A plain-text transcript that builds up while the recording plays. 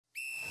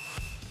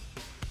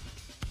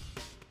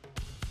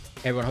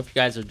Hey everyone, hope you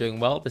guys are doing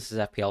well. This is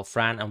FPL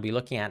Fran, and we'll be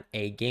looking at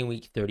a Game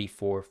Week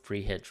 34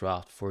 free hit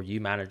draft for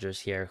you managers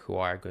here who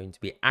are going to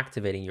be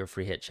activating your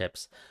free hit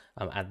chips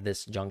at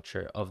this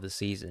juncture of the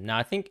season. Now,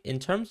 I think in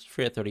terms of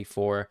free hit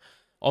 34,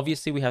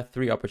 obviously we have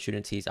three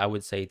opportunities, I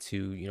would say,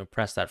 to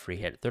press that free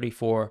hit: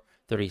 34,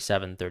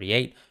 37,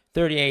 38.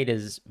 38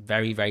 is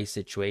very, very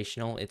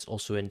situational. It's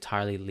also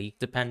entirely league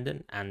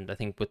dependent. And I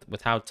think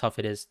with how tough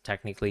it is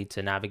technically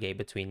to navigate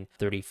between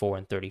 34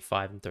 and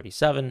 35 and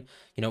 37,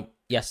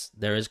 yes,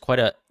 there is quite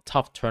a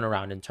tough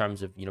turnaround in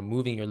terms of,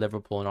 moving your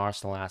Liverpool and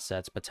Arsenal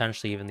assets,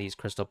 potentially even these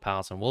Crystal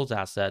Palace and Wolves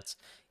assets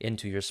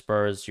into your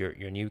Spurs,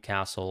 your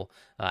Newcastle,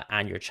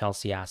 and your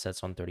Chelsea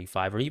assets on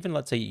 35, or even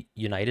let's say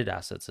United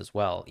assets as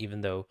well.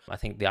 Even though I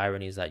think the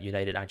irony is that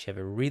United actually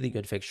have a really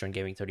good fixture in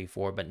Gaming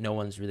 34, but no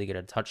one's really going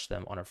to touch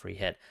them on a free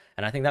hit.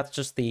 And I think that's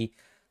just the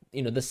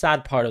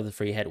sad part of the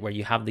free hit, where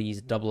you have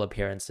these double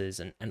appearances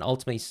and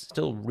ultimately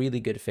still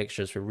really good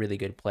fixtures for really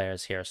good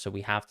players here. So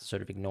we have to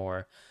sort of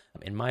ignore,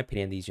 in my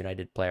opinion, these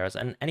United players,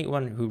 and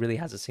anyone who really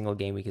has a single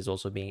game week is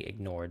also being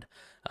ignored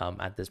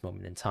at this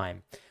moment in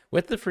time.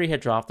 With the free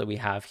hit draft that we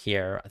have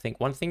here, I think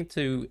one thing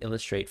to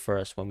illustrate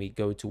first when we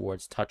go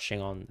towards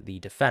touching on the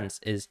defense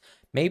is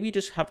maybe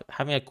just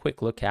having a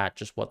quick look at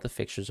just what the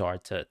fixtures are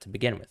to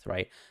begin with,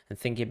 right? And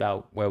thinking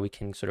about where we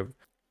can sort of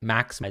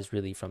maximize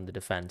really from the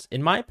defense.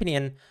 In my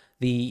opinion,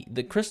 the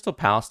Crystal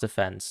Palace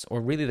defense,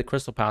 or really the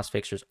Crystal Palace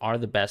fixtures, are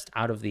the best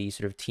out of the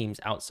sort of teams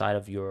outside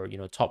of your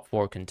top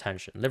four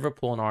contention.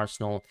 Liverpool and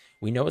Arsenal,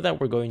 we know that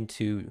we're going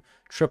to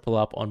triple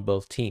up on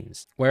both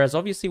teams. Whereas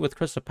obviously with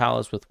Crystal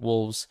Palace, with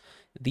Wolves,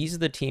 these are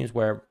the teams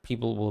where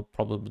people will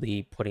probably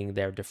be putting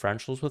their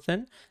differentials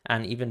within,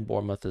 and even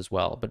Bournemouth as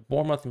well. But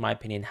Bournemouth, in my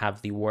opinion,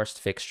 have the worst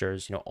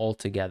fixtures,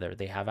 altogether.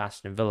 They have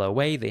Aston Villa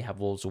away, they have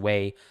Wolves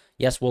away.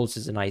 Yes, Wolves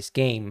is a nice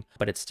game,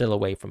 but it's still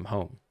away from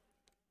home.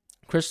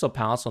 Crystal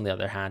Palace, on the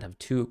other hand, have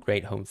two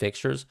great home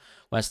fixtures: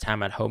 West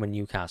Ham at home and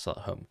Newcastle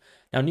at home.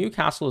 Now,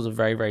 Newcastle is a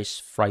very, very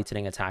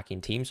frightening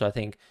attacking team, so I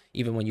think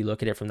even when you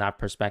look at it from that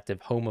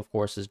perspective, home, of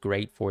course, is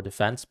great for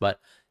defense,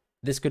 but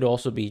this could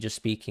also be just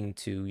speaking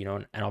to,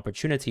 an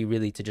opportunity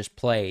really to just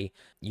play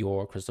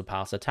your Crystal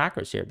Palace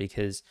attackers here,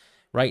 because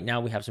right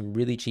now we have some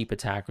really cheap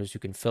attackers who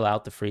can fill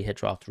out the free hit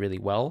draft really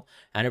well.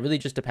 And it really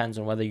just depends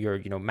on whether you're,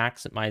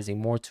 maximizing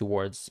more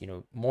towards,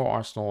 more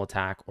Arsenal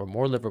attack or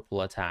more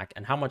Liverpool attack,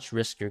 and how much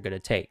risk you're going to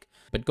take.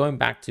 But going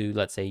back to,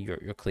 let's say, your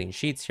clean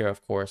sheets here,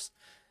 of course,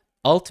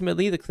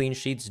 ultimately the clean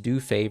sheets do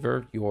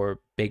favor your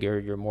bigger,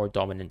 your more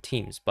dominant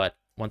teams. But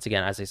once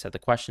again, as I said, the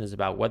question is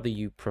about whether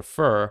you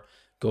prefer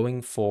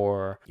going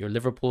for your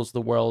Liverpool's of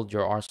the world,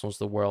 your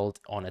Arsenal's of the world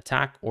on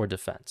attack or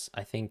defense.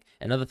 I think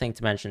another thing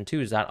to mention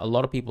too is that a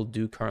lot of people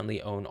do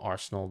currently own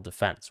Arsenal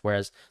defense,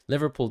 whereas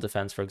Liverpool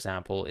defense, for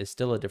example, is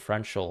still a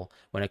differential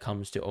when it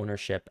comes to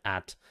ownership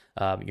at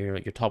your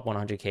top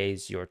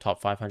 100Ks, your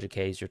top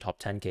 500Ks, your top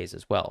 10Ks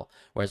as well.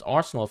 Whereas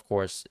Arsenal, of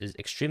course, is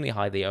extremely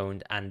highly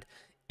owned, and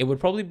it would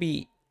probably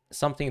be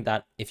something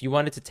that if you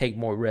wanted to take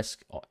more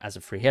risk as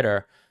a free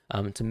hitter,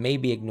 to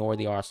maybe ignore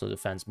the Arsenal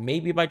defense,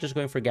 maybe by just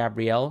going for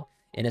Gabriel.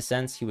 In a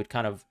sense, he would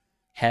kind of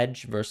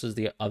hedge versus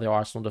the other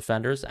Arsenal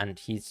defenders, and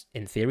he's,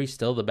 in theory,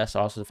 still the best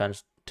Arsenal defender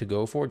to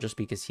go for just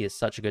because he is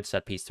such a good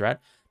set-piece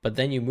threat. But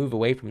then you move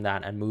away from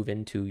that and move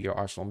into your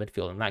Arsenal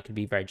midfield, and that could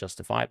be very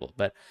justifiable.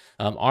 But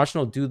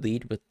Arsenal do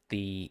lead with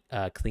the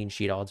clean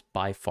sheet odds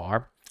by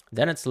far.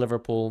 Then it's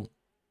Liverpool,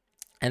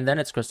 and then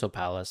it's Crystal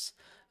Palace,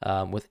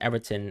 with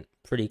Everton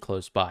pretty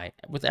close by.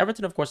 With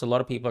Everton, of course, a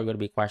lot of people are going to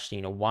be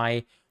questioning,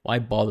 why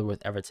bother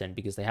with Everton,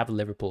 because they have a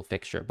Liverpool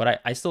fixture.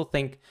 But I still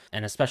think,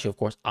 and especially, of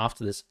course,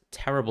 after this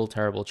terrible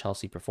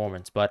Chelsea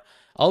performance, but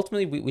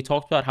ultimately we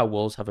talked about how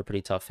Wolves have a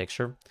pretty tough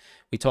fixture.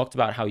 We talked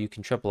about how you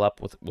can triple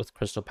up with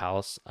Crystal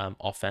Palace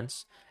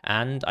offense.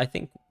 And I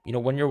think,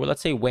 when you're,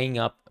 let's say, weighing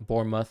up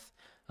Bournemouth,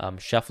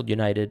 Sheffield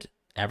United,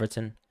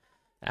 Everton,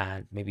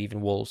 and maybe even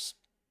Wolves,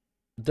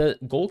 the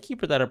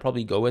goalkeeper that I'd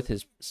probably go with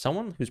is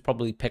someone who's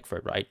probably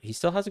Pickford, right? He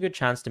still has a good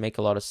chance to make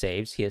a lot of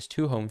saves. He has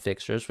two home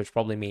fixtures, which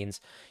probably means,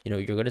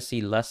 you're going to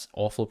see less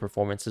awful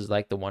performances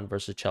like the one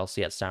versus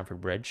Chelsea at Stamford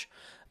Bridge.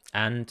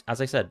 And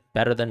as I said,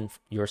 better than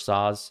your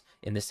Saz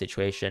in this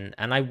situation.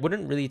 And I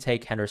wouldn't really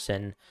take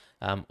Henderson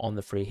on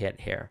the free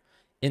hit here.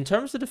 In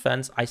terms of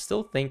defense, I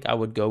still think I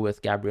would go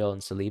with Gabriel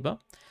and Saliba.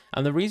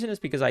 And the reason is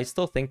because I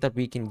still think that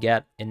we can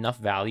get enough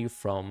value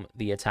from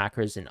the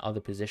attackers in other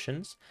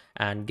positions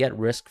and get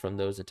risk from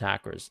those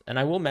attackers. And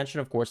I will mention,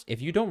 of course,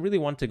 if you don't really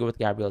want to go with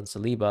Gabriel and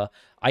Saliba,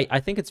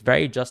 I think it's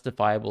very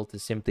justifiable to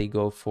simply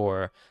go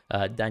for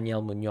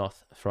Daniel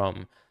Munoz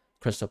from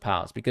Crystal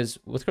Palace, because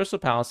with Crystal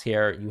Palace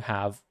here, you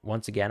have,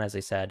 once again, as I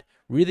said,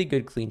 really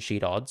good clean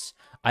sheet odds.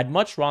 I'd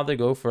much rather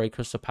go for a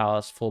Crystal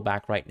Palace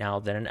fullback right now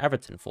than an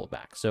Everton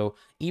fullback. So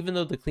even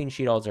though the clean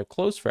sheet odds are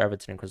close for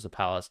Everton and Crystal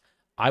Palace,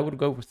 I would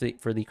go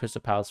for the Crystal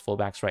Palace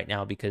fullbacks right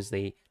now because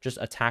they just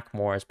attack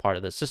more as part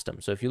of the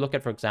system. So if you look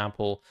at, for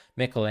example,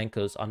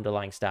 Mikolenko's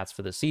underlying stats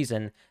for the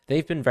season,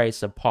 they've been very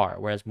subpar,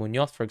 whereas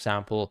Munoz, for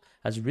example,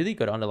 has really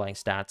good underlying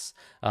stats,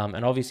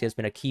 and obviously has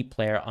been a key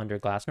player under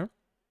Glasner.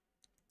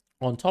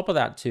 On top of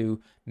that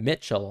too,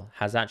 Mitchell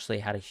has actually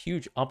had a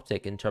huge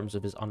uptick in terms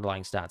of his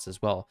underlying stats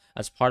as well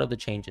as part of the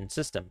change in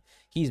system.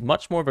 He's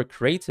much more of a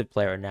creative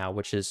player now,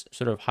 which is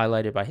sort of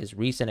highlighted by his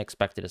recent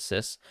expected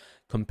assists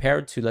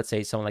compared to, let's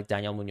say, someone like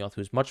Daniel Munoz,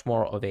 who's much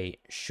more of a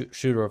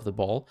shooter of the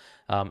ball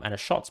and a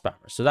shot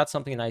spammer. So that's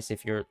something nice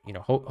if you're,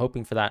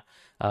 hoping for that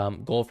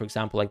goal, for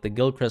example, like the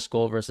Gilchrist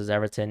goal versus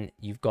Everton.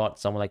 You've got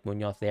someone like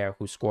Munoz there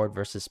who scored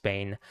versus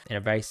Spain in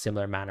a very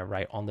similar manner,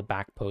 right, on the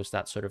back post,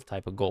 that sort of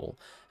type of goal.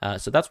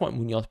 So that's what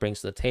Munoz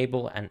brings to the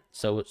table, and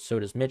so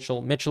does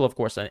Mitchell. Mitchell, of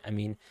course, I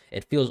mean,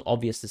 it feels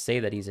obvious to say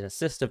that he's an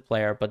assistive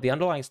player, but the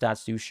underlying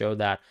stats do show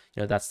that,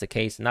 that's the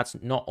case, and that's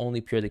not only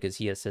purely because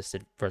he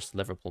assisted versus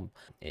Liverpool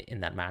in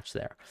that match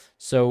there.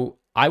 So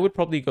I would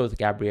probably go with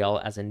Gabriel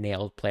as a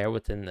nailed player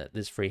within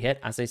this free hit.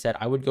 As I said,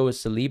 I would go with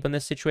Saliba in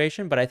this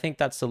situation, but I think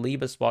that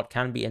Saliba spot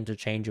can be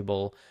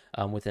interchangeable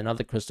with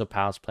another Crystal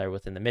Palace player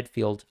within the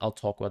midfield. I'll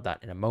talk about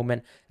that in a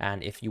moment.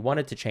 And if you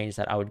wanted to change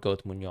that, I would go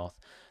with Munoz.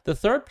 The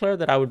third player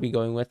that I would be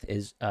going with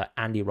is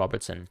Andy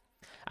Robertson.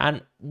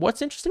 And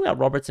what's interesting about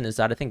Robertson is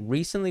that I think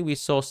recently we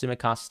saw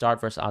Tsimikas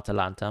start versus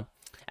Atalanta.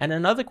 And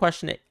another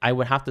question I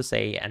would have to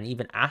say, and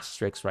even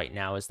asterisk right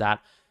now, is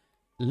that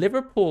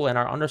Liverpool and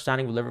our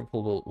understanding of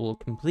Liverpool will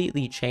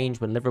completely change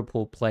when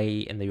Liverpool play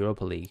in the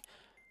Europa League.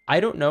 I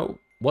don't know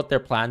what their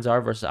plans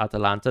are versus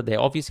Atalanta. They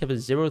obviously have a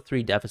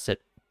 0-3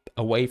 deficit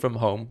away from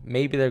home.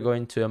 Maybe they're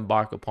going to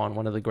embark upon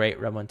one of the great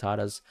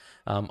remontadas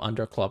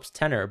under Klopp's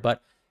tenure,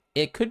 but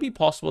it could be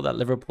possible that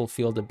Liverpool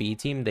field a B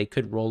team. They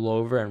could roll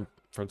over and,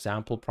 for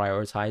example,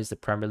 prioritize the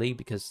Premier League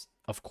because,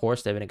 of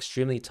course, they have an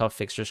extremely tough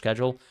fixture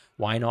schedule.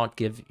 Why not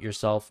give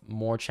yourself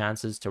more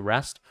chances to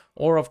rest?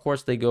 Or, of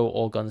course, they go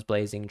all guns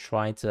blazing,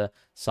 try to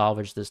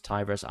salvage this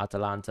tie versus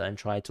Atalanta and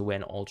try to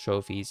win all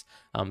trophies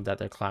that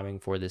they're clamoring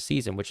for this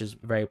season, which is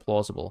very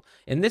plausible.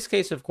 In this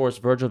case, of course,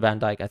 Virgil van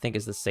Dijk, I think,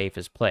 is the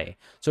safest play.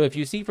 So if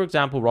you see, for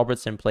example,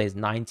 Robertson plays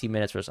 90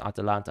 minutes versus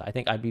Atalanta, I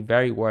think I'd be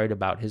very worried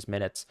about his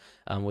minutes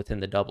within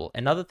the double.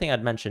 Another thing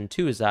I'd mention,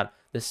 too, is that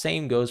the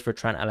same goes for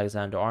Trent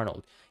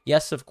Alexander-Arnold.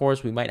 Yes, of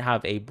course, we might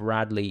have a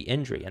Bradley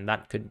injury, and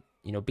that could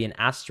be an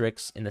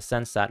asterisk in the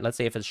sense that, let's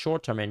say if it's a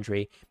short-term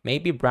injury,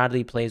 maybe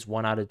Bradley plays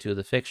 1 out of 2 of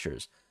the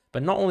fixtures.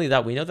 But not only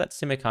that, we know that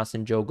Tsimikas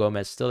and Joe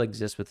Gomez still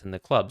exist within the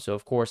club. So,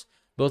 of course,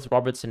 both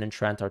Robertson and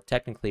Trent are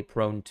technically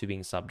prone to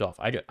being subbed off.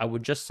 I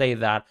would just say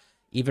that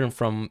even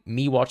from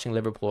me watching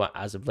Liverpool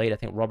as of late, I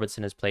think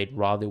Robertson has played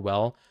rather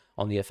well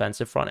on the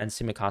offensive front, and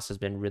Tsimikas has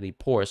been really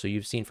poor. So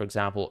you've seen, for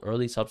example,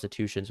 early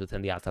substitutions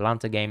within the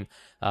Atalanta game.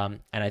 And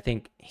I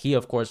think he,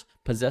 of course,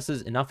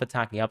 possesses enough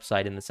attacking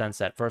upside in the sense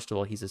that, first of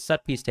all, he's a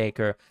set-piece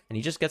taker, and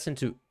he just gets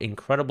into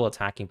incredible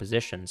attacking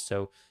positions.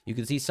 So you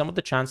can see some of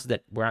the chances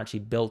that were actually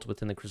built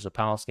within the Crystal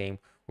Palace game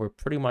were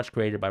pretty much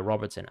created by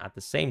Robertson. At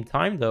the same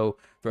time, though,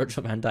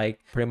 Virgil van Dijk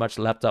pretty much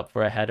leapt up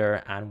for a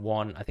header and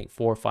won, I think,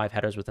 4 or 5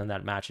 headers within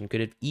that match and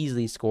could have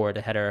easily scored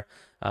a header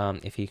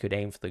if he could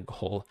aim for the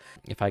goal,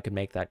 if I could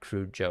make that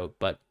crude joke.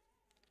 But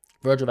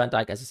Virgil van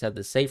Dijk, as I said,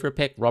 the safer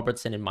pick.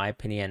 Robertson, in my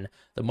opinion,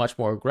 the much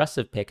more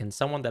aggressive pick, and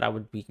someone that I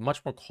would be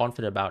much more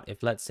confident about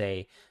if, let's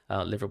say,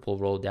 Liverpool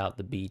rolled out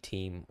the B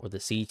team or the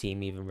C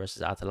team even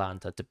versus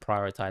Atalanta to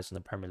prioritize on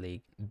the Premier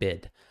League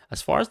bid.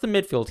 As far as the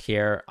midfield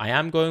here, I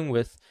am going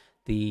with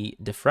the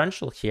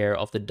differential here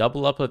of the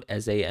double up of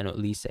Eze and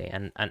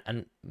Olise,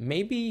 and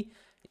maybe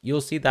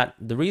you'll see that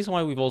the reason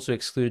why we've also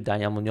excluded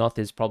Daniel Munoz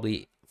is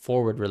probably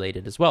forward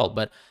related as well.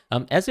 But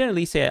Eze and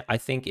Olise, I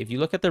think if you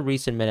look at the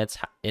recent minutes,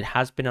 it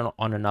has been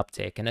on an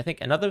uptick. And I think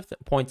another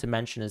point to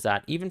mention is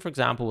that even, for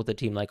example, with a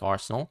team like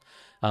Arsenal,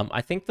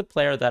 I think the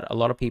player that a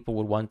lot of people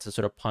would want to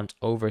sort of punt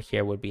over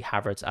here would be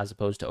Havertz as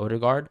opposed to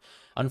Odegaard.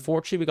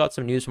 Unfortunately, we got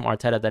some news from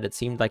Arteta that it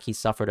seemed like he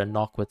suffered a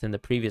knock within the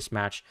previous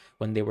match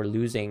when they were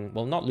losing,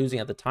 well, not losing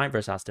at the time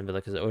versus Aston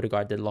Villa, because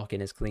Odegaard did lock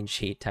in his clean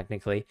sheet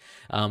technically.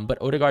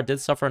 But Odegaard did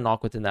suffer a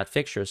knock within that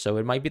fixture. So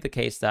it might be the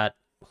case that,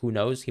 who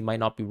knows, he might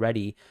not be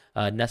ready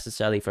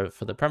necessarily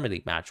for the Premier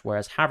League match.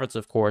 Whereas Havertz,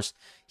 of course,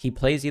 he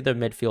plays either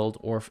midfield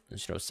or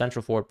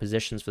central forward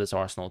positions for this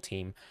Arsenal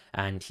team,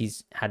 and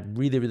he's had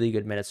really, really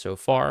good minutes so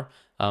far.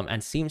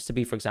 And seems to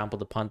be, for example,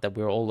 the punt that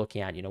we were all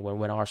looking at,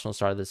 when Arsenal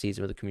started the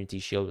season with the Community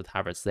Shield with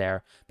Havertz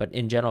there. But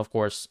in general, of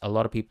course, a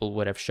lot of people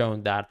would have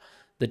shown that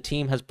the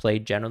team has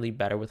played generally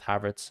better with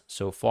Havertz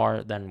so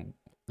far than,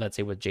 let's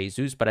say, with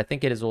Jesus. But I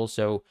think it is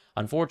also,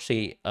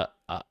 unfortunately,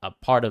 a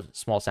part of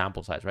small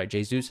sample size, right?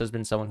 Jesus has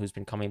been someone who's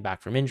been coming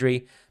back from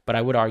injury, but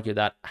I would argue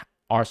that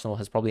Arsenal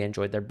has probably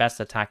enjoyed their best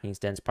attacking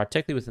stints,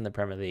 particularly within the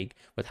Premier League,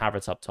 with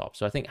Havertz up top.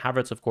 So I think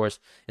Havertz, of course,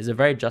 is a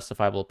very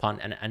justifiable punt,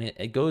 and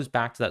it goes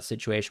back to that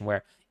situation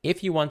where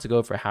if you want to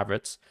go for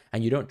Havertz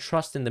and you don't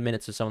trust in the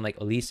minutes of someone like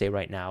Olise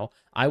right now,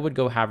 I would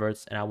go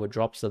Havertz and I would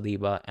drop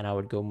Saliba and I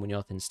would go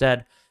Munoz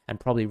instead and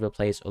probably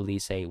replace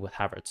Olise with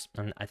Havertz.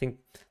 And I think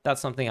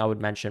that's something I would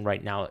mention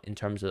right now in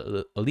terms of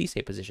the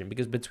Olise position,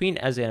 because between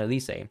Eze and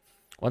Olise,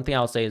 one thing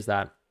I'll say is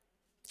that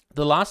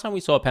The last time we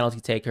saw a penalty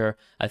taker,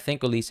 I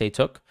think Olise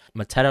took.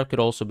 Mateta could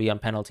also be on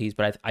penalties,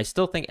 but I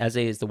still think Eze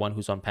is the one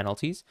who's on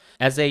penalties.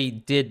 Eze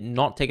did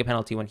not take a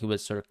penalty when he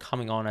was sort of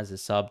coming on as a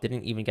sub,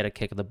 didn't even get a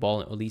kick of the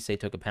ball, and Olise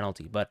took a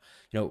penalty. But,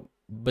 you know,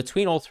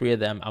 between all three of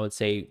them, I would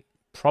say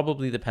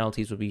probably the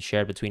penalties would be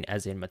shared between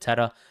Eze and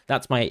Mateta.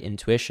 That's my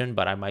intuition,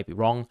 but I might be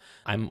wrong.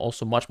 I'm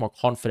also much more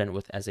confident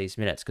with Eze's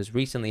minutes, because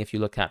recently, if you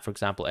look at, for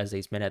example,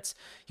 Eze's minutes,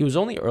 he was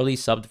only early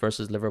subbed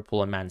versus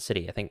Liverpool and Man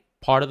City. I think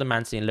part of the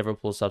Man City and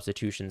Liverpool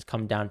substitutions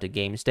come down to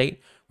game state,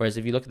 whereas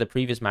if you look at the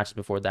previous matches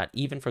before that,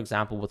 even, for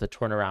example, with a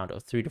turnaround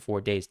of 3 to 4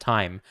 days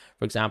time,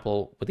 for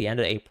example, with the end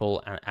of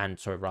April and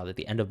sorry, rather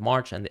the end of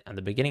March and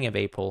the beginning of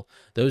April,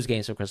 those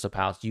games for Crystal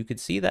Palace, you could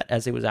see that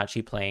Eze was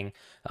actually playing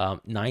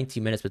 90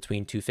 minutes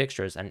between two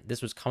fixtures, and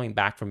this was coming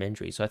back from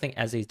injury. So I think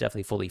Eze is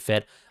definitely fully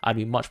fit. I'd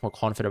be much more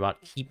confident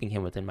about keeping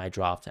him within my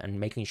draft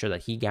and making sure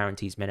that he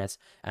guarantees minutes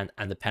and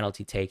the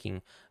penalty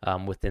taking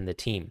within the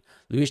team.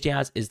 Luis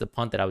Diaz is the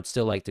punt that I would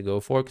still like to go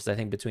for, because I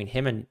think between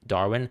him and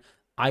Darwin,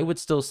 I would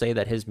still say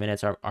that his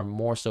minutes are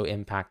more so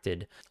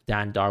impacted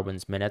than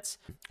Darwin's minutes,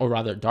 or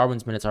rather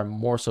Darwin's minutes are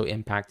more so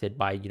impacted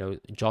by, you know,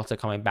 Jota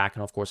coming back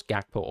and of course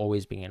Gakpo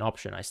always being an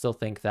option. I still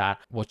think that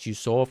what you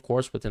saw, of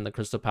course, within the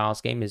Crystal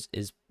Palace game is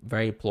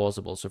very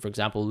plausible. So for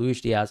example, Luis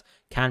Diaz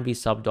can be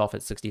subbed off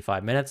at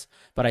 65 minutes,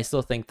 but I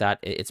still think that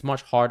it's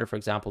much harder, for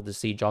example, to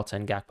see Jota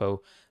and Gakpo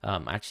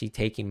actually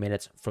taking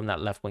minutes from that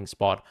left wing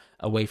spot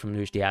away from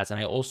Luis Diaz. And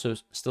I also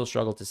still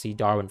struggle to see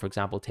Darwin, for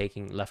example,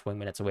 taking left wing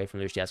minutes away from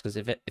Luis Diaz, because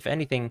if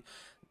anything,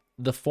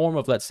 the form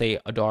of, let's say,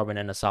 a Darwin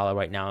and a Salah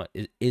right now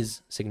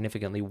is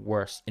significantly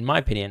worse, in my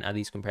opinion, at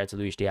least compared to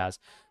Luis Diaz,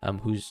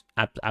 who's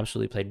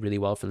absolutely played really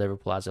well for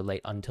Liverpool as of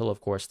late, until,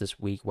 of course, this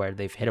week where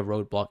they've hit a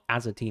roadblock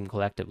as a team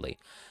collectively.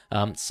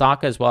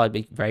 Saka as well, I'd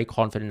be very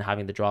confident in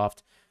having the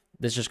draft.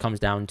 This just comes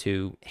down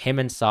to him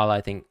and Salah,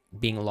 I think,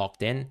 being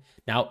locked in.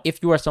 Now, if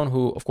you are someone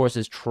who, of course,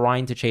 is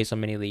trying to chase on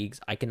mini leagues,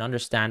 I can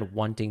understand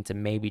wanting to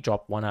maybe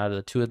drop one out of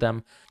the two of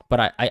them,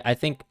 but I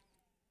think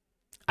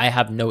I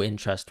have no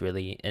interest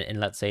really in,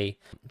 let's say,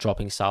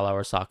 dropping Salah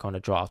or Saka on a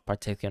draft,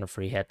 particularly on a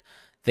free hit.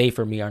 They,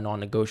 for me, are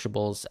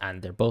non-negotiables,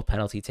 and they're both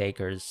penalty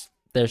takers.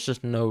 There's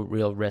just no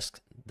real risk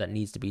that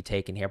needs to be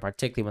taken here,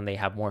 particularly when they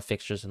have more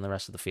fixtures than the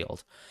rest of the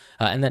field.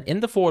 And then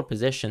in the forward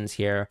positions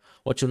here,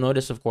 what you'll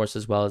notice, of course,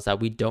 as well, is that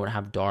we don't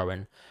have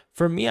Darwin.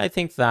 For me, I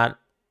think that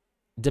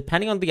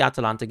depending on the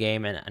Atalanta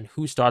game and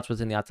who starts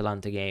within the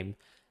Atalanta game,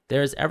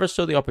 there is ever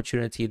so the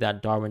opportunity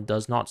that Darwin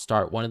does not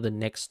start one of the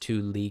next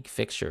two league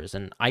fixtures.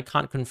 And I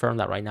can't confirm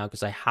that right now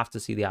because I have to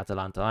see the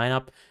Atalanta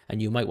lineup,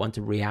 and you might want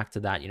to react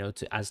to that, you know,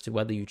 as to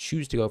whether you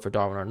choose to go for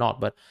Darwin or not.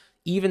 But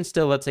even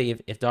still, let's say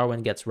if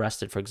Darwin gets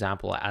rested, for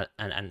example,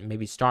 and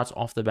maybe starts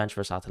off the bench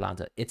versus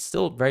Atalanta, it's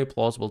still very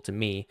plausible to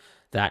me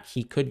that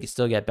he could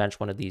still get benched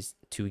one of these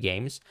two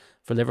games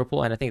for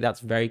Liverpool. And I think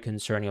that's very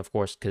concerning, of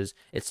course, because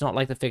it's not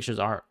like the fixtures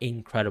are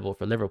incredible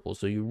for Liverpool.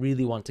 So you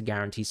really want to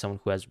guarantee someone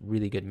who has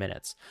really good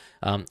minutes.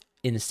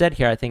 Instead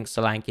here, I think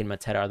Solanke and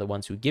Mateta are the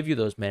ones who give you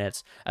those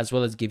minutes as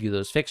well as give you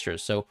those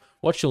fixtures. So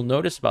what you'll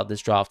notice about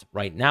this draft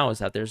right now is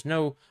that there's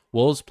no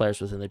Wolves players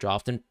within the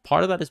draft. And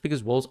part of that is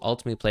because Wolves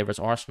ultimately play versus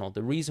Arsenal.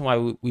 The reason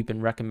why we've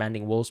been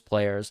recommending Wolves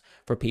players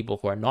for people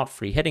who are not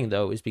free hitting,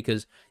 though, is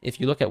because if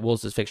you look at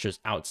Wolves' fixtures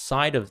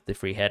outside of the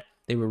free hit,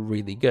 they were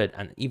really good.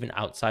 And even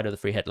outside of the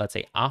free hit, let's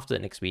say after the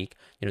next week,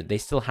 you know, they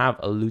still have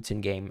a Luton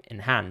game in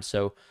hand.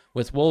 So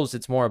with Wolves,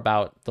 it's more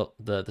about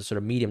the sort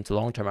of medium to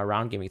long term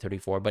around Gameweek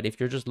 34. But if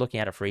you're just looking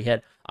at a free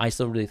hit, I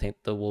still really think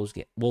the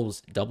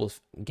Wolves double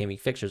Gameweek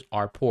fixtures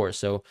are poor.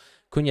 So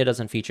Cunha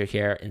doesn't feature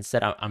here.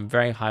 Instead, I'm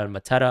very high on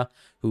Mateta,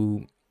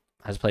 who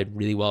has played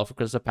really well for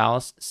Crystal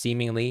Palace,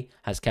 seemingly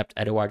has kept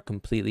Edouard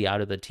completely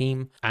out of the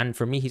team. And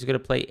for me, he's going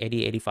to play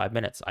 80-85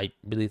 minutes. I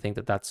really think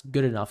that that's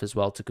good enough as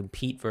well to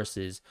compete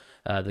versus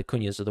the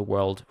Cunhas of the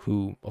world,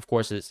 who, of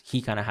course,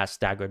 he kind of has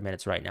staggered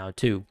minutes right now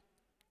too.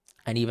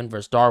 And even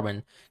versus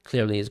Darwin,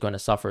 clearly is going to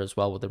suffer as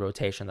well with the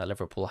rotation that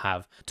Liverpool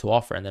have to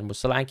offer. And then with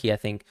Solanke, I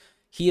think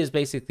he is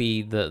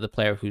basically the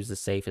player who's the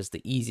safest,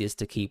 the easiest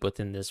to keep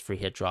within this free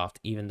hit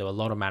draft, even though a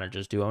lot of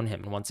managers do own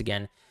him. And once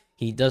again,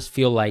 he does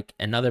feel like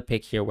another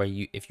pick here where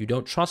if you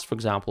don't trust, for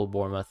example,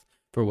 Bournemouth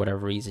for whatever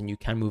reason, you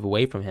can move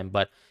away from him.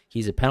 But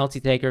he's a penalty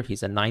taker.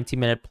 He's a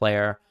 90-minute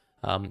player,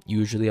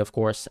 usually, of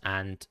course,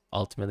 and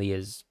ultimately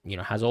is, you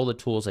know, has all the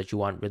tools that you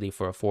want really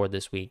for a forward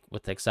this week,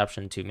 with the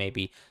exception to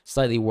maybe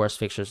slightly worse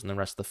fixtures than the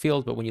rest of the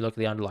field. But when you look at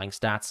the underlying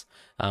stats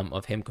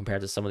of him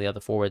compared to some of the other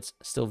forwards,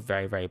 still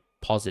very, very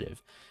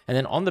positive. And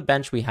then on the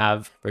bench, we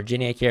have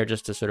Virginia here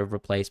just to sort of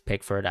replace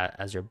Pickford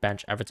as your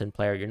bench Everton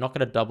player. You're not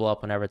going to double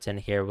up on Everton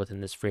here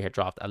within this free hit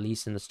draft, at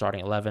least in the starting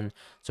 11.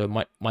 So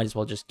might as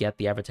well just get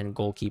the Everton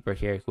goalkeeper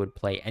here who would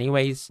play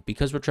anyways.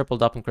 Because we're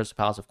tripled up in Crystal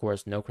Palace, of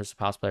course, no Crystal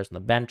Palace players on the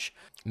bench.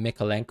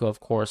 Mikalenko,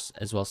 of course,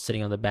 as well,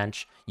 sitting on the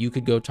bench. You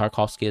could go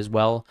Tarkowski as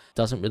well.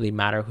 Doesn't really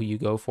matter who you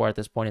go for at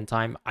this point in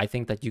time. I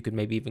think that you could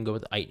maybe even go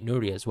with Ait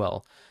Nouri as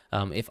well.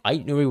 If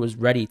Ait Nouri was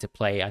ready to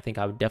play, I think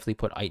I would definitely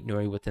put Ait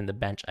Nouri within the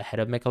bench ahead ahead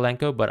of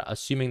Mykolenko, but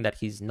assuming that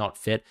he's not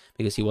fit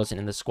because he wasn't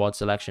in the squad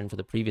selection for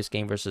the previous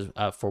game versus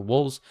for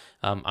Wolves,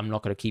 I'm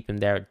not going to keep him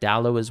there.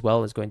 Dallo as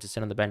well is going to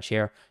sit on the bench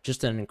here.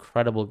 Just an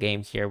incredible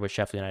game here with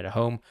Sheffield United at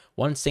home.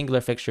 One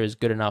singular fixture is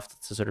good enough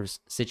to sort of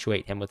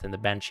situate him within the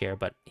bench here,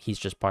 but he's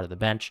just part of the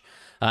bench.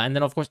 And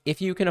then, of course,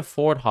 if you can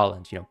afford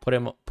Haaland, you know, put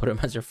him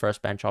as your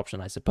first bench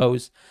option, I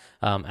suppose,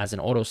 as an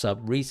auto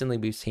sub. Recently,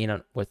 we've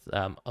seen with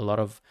a lot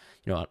of,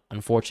 you know,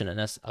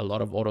 unfortunateness, a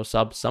lot of auto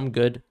subs, some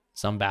good,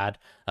 some bad.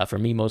 For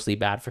me, mostly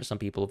bad. For some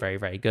people, very,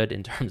 very good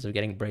in terms of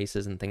getting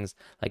braces and things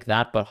like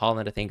that. But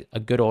Haaland, I think, a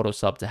good auto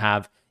sub to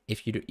have.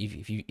 If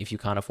you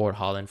can't afford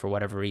Haaland for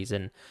whatever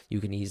reason,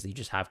 you can easily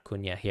just have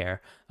Cunha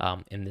here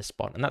in this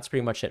spot. And that's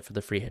pretty much it for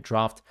the free hit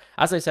draft.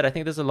 As I said, I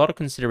think there's a lot of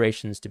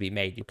considerations to be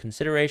made.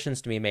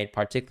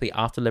 Particularly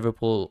after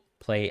Liverpool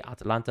play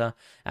Atalanta,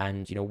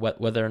 and you know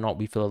whether or not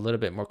we feel a little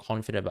bit more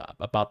confident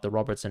about the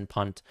Robertson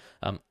punt.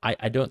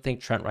 I don't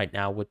think Trent right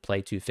now would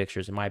play 2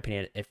 fixtures. In my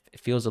opinion, it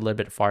feels a little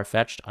bit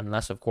far-fetched,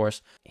 unless of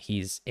course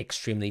he's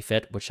extremely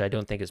fit, which I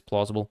don't think is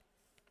plausible.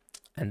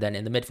 And then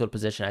in the midfield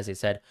position, as I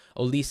said,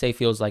 Olise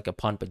feels like a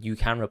punt, but you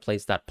can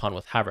replace that punt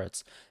with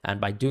Havertz. And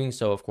by doing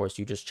so, of course,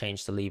 you just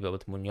change Saliba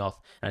with Munoz.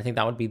 And I think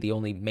that would be the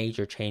only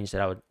major change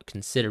that I would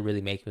consider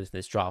really making with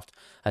this draft.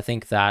 I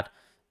think that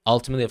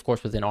ultimately, of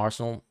course, within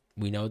Arsenal,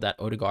 we know that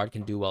Odegaard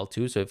can do well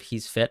too. So if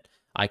he's fit,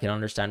 I can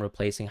understand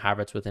replacing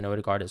Havertz within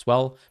Odegaard as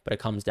well, but it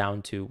comes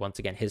down to, once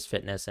again, his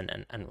fitness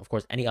and of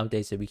course, any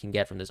updates that we can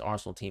get from this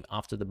Arsenal team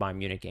after the Bayern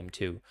Munich game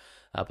too.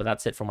 But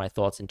that's it for my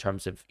thoughts in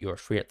terms of your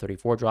free at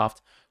 34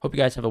 draft. Hope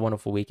you guys have a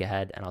wonderful week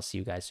ahead, and I'll see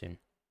you guys soon.